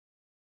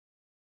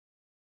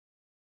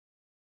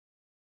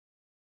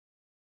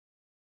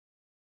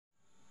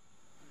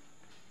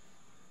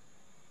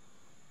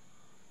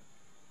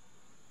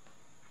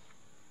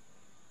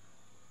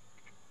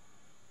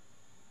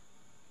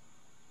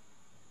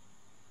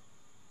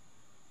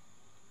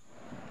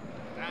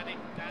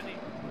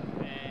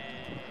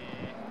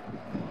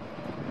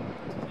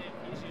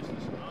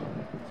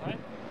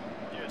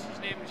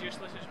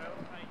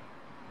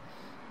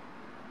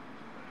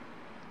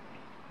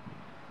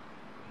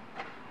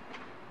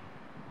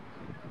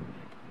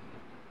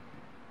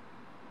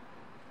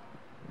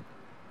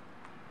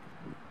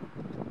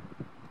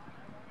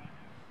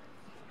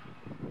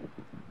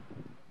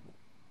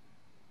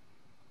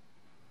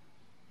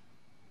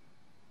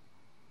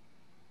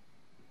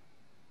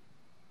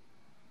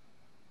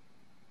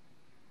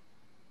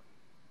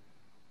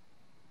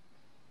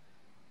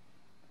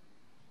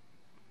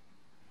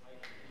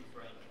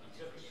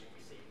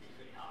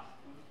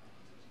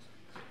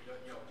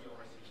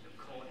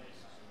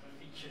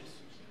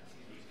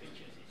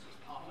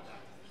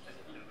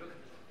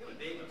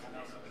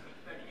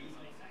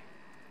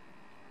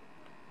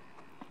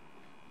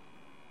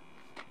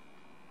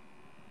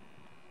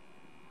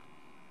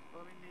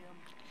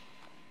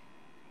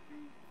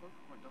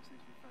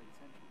fairly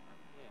central, right?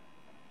 Yeah.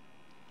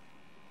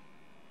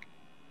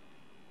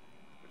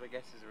 Which I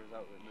guess is a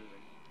result of it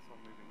moving. It's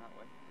not moving that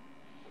way.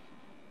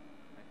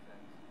 Makes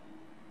sense.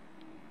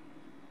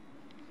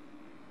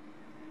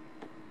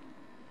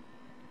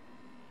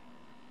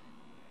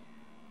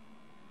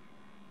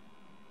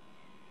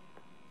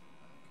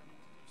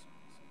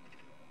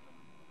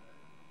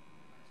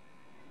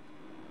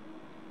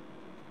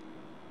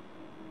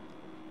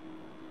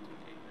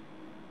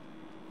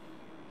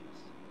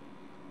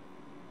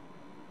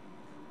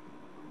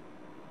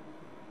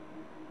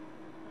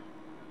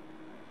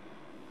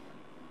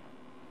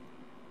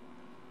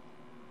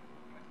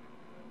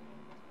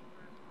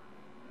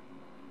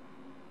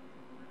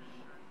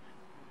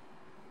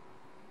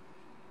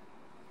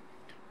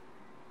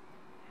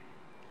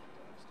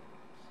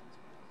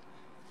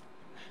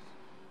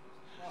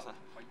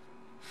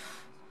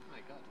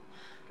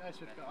 Guys,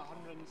 we've got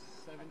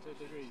 170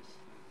 degrees.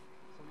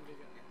 Somebody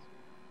get this.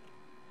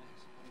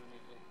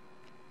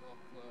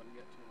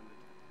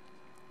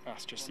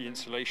 That's just the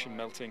insulation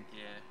melting.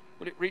 Yeah.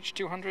 Will it reach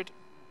 200? 6,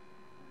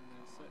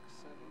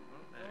 7,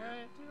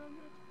 There.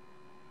 200.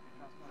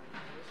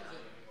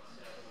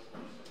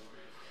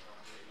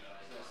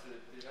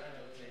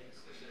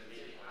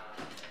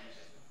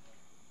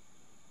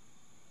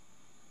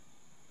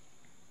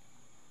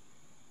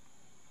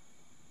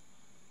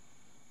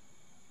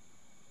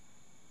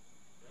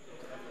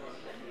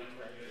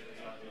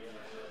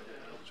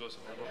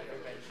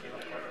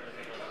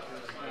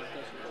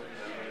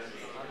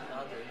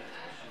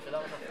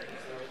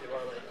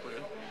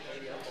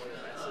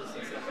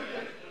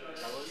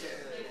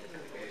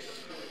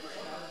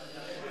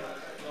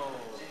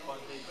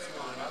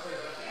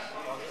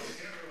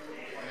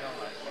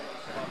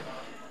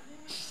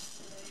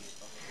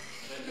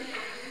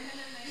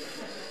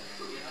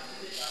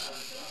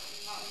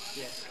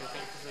 Yes, I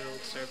think for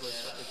old servos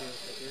what they do is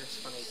they do this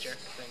funny jerk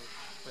thing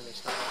when they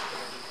start off, and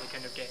then they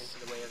kind of get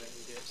into the way of it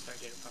and do it, start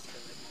doing it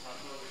properly.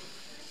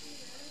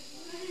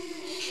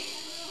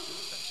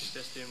 That's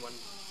just doing one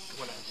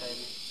at a time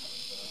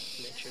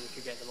to make sure we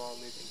could get them all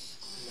moving.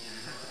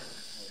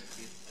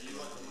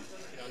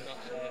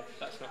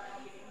 That's not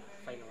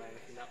final or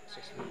anything, that was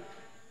just me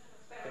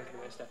thinking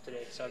about stuff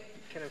today. So I've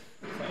kind of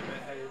thought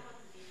about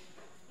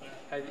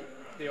how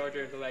the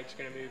order of the legs are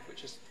going to move,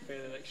 which is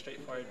fairly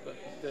straightforward, but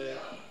the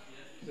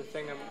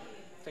thing I'm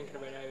thinking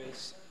about now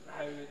is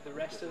how the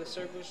rest of the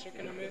servos are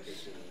going to move.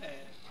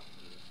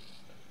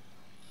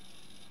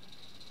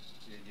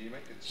 You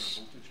might get the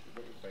same voltage,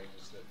 but what you find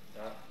is that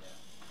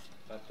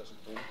that doesn't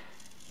hold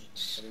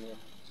anymore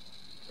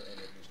for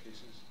any of those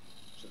cases.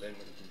 So then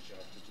what you do is you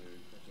have to do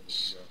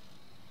your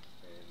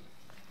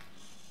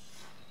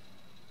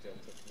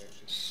delta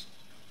connection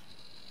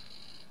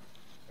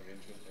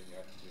arrangement, and you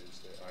have to do is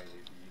the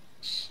IAB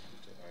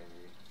to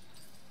IA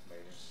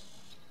minus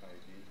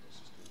IB. This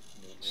is the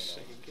node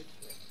one.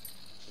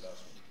 So that's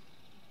what.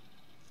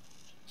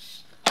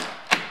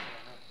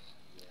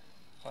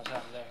 What's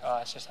happened there?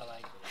 Oh, it's just a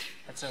lag.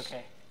 That's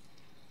okay.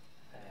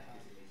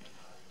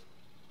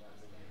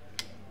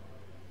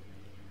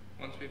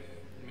 Once we've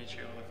made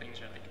sure all the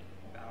things are like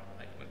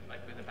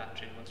with the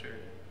battery, once we're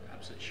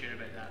absolutely sure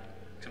about that,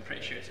 because I'm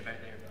pretty sure it's about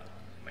there, but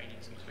it might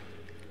need some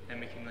tweaking, then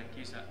we can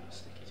use that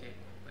sticky tape,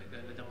 like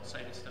the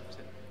double-sided stuff,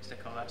 to stick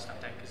all that stuff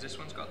down. Because this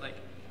one's got I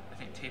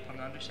think tape on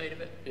the underside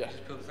of it. Yeah.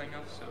 Just pull the thing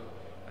off. So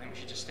I think we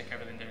should just stick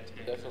everything down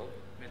together. Definitely.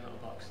 Made a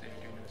little box there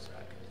doing this, so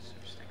I could just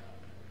sort of stick up.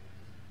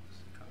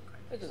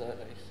 Isn't that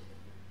nice?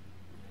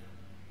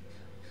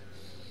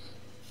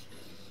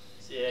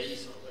 So yeah, you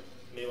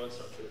may want to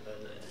start putting it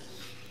down there.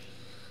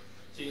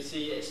 So you can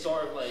see it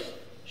sort of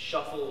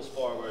shuffles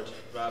forward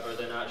rather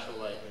than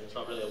actual it's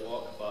not really a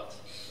walk, but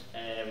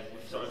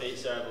with sort of 8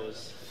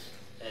 servos,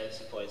 it's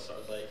probably sort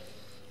of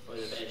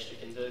probably the best you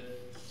can do.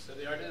 So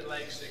the order of the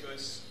legs, it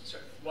goes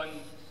sort of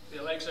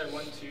the legs are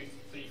 1, 2,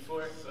 3,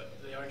 4,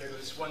 but the order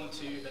goes 1,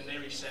 2, then they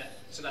reset,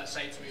 so that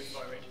side's moved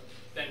forward.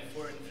 Then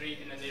 4 and 3,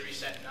 and then they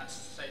reset, and that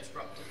side's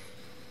brought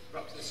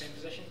to the same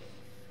position.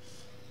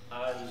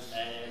 And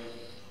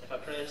if I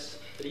press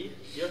 3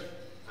 here,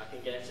 I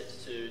can get it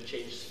to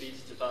change speed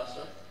to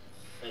faster.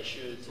 And it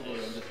should,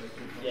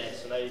 yeah,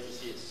 so now you can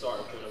see it's sort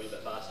of going a wee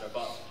bit faster.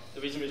 But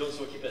the reason we don't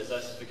sort of keep it as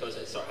this is because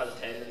it sort of has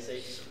a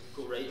tendency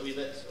to go right a wee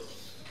bit, so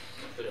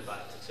put it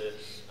back to 2,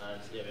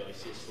 and yeah, we only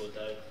see it slowed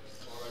down.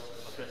 Forward.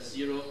 If I press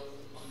 0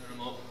 on the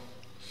remote,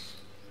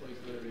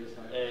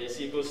 you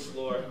see it goes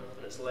slower,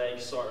 and its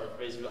legs sort of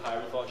raise a bit higher.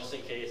 We thought just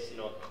in case,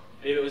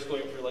 maybe it was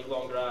going through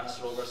long grass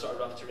or over sort of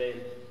rough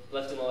terrain,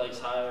 lifting the legs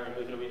higher and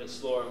moving a wee bit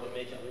slower would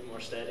make it a bit more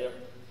steadier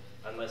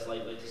and less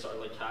likely to sort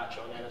of catch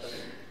on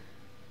anything.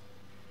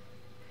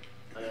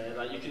 And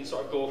then you can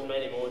sort of go from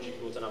any mode, you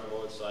can go to another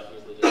mode, so I can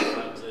easily just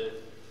try to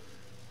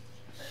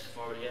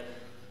forward again.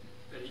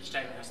 But each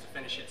time it has to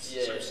finish its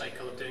sort of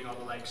cycle of doing all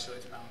the legs so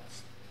it's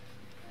balanced.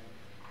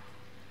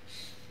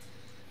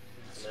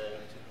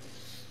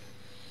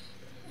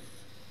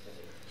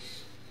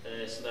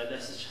 So then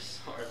this is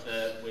just sort of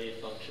a wave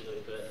function a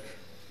bit.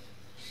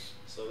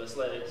 So this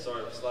leg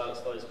sort of slows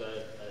down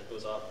and it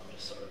goes up and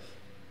just sort of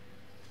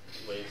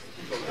waves.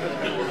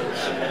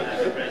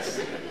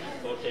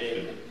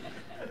 Okay.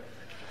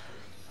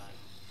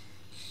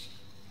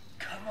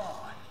 Come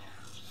on.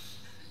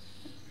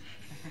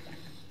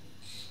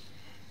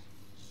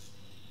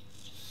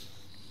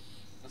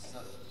 What's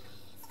that?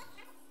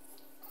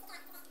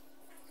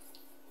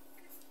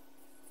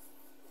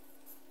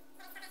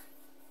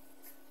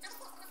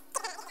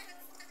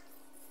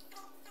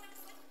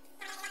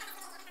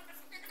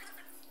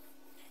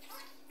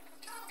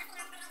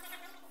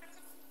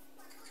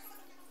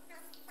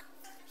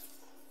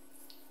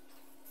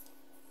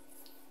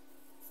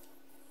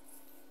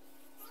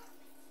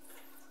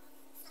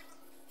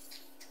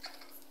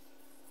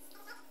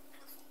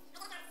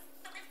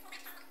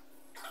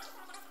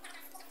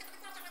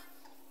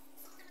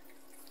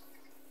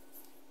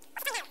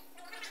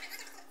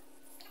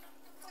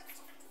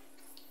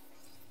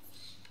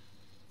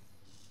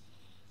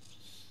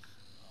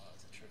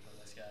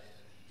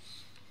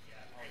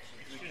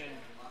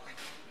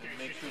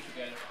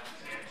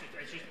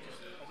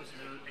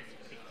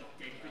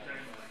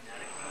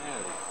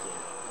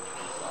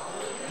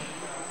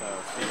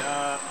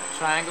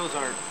 Triangles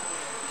are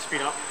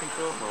speed up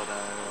control. Slow down.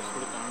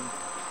 Slow it down.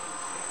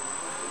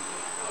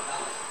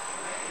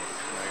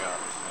 There we go.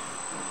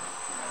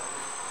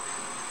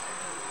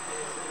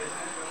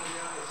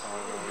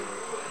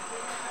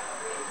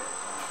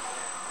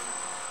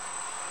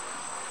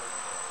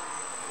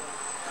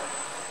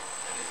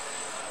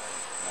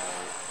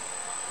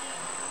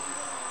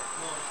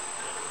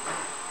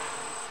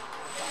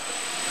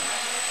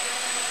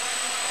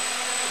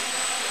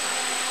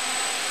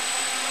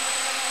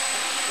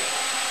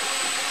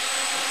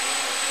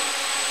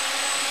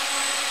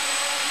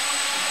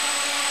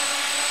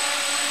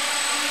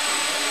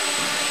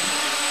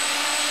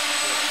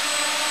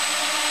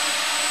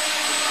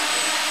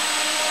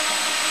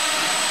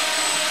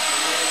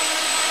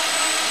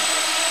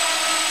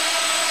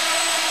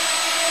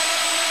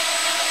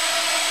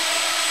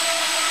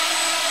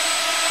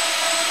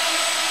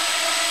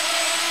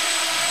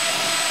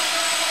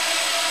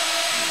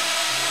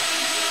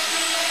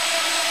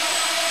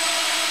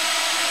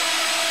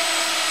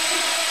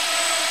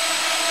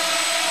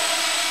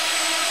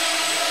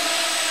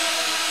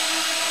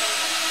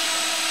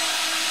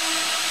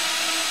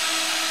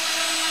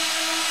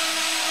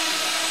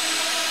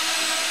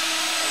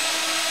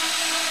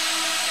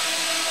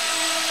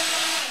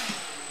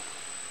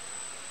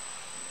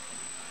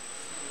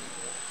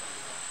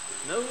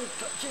 No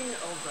touching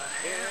of the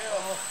hair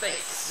or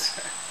face.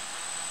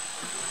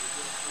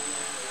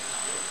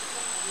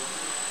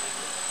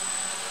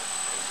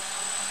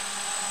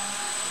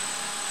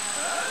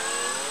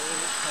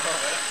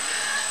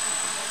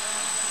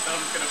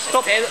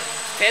 Stop.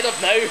 Head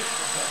up now.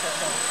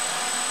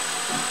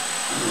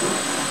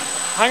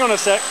 Hang on a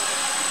sec.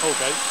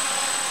 Okay.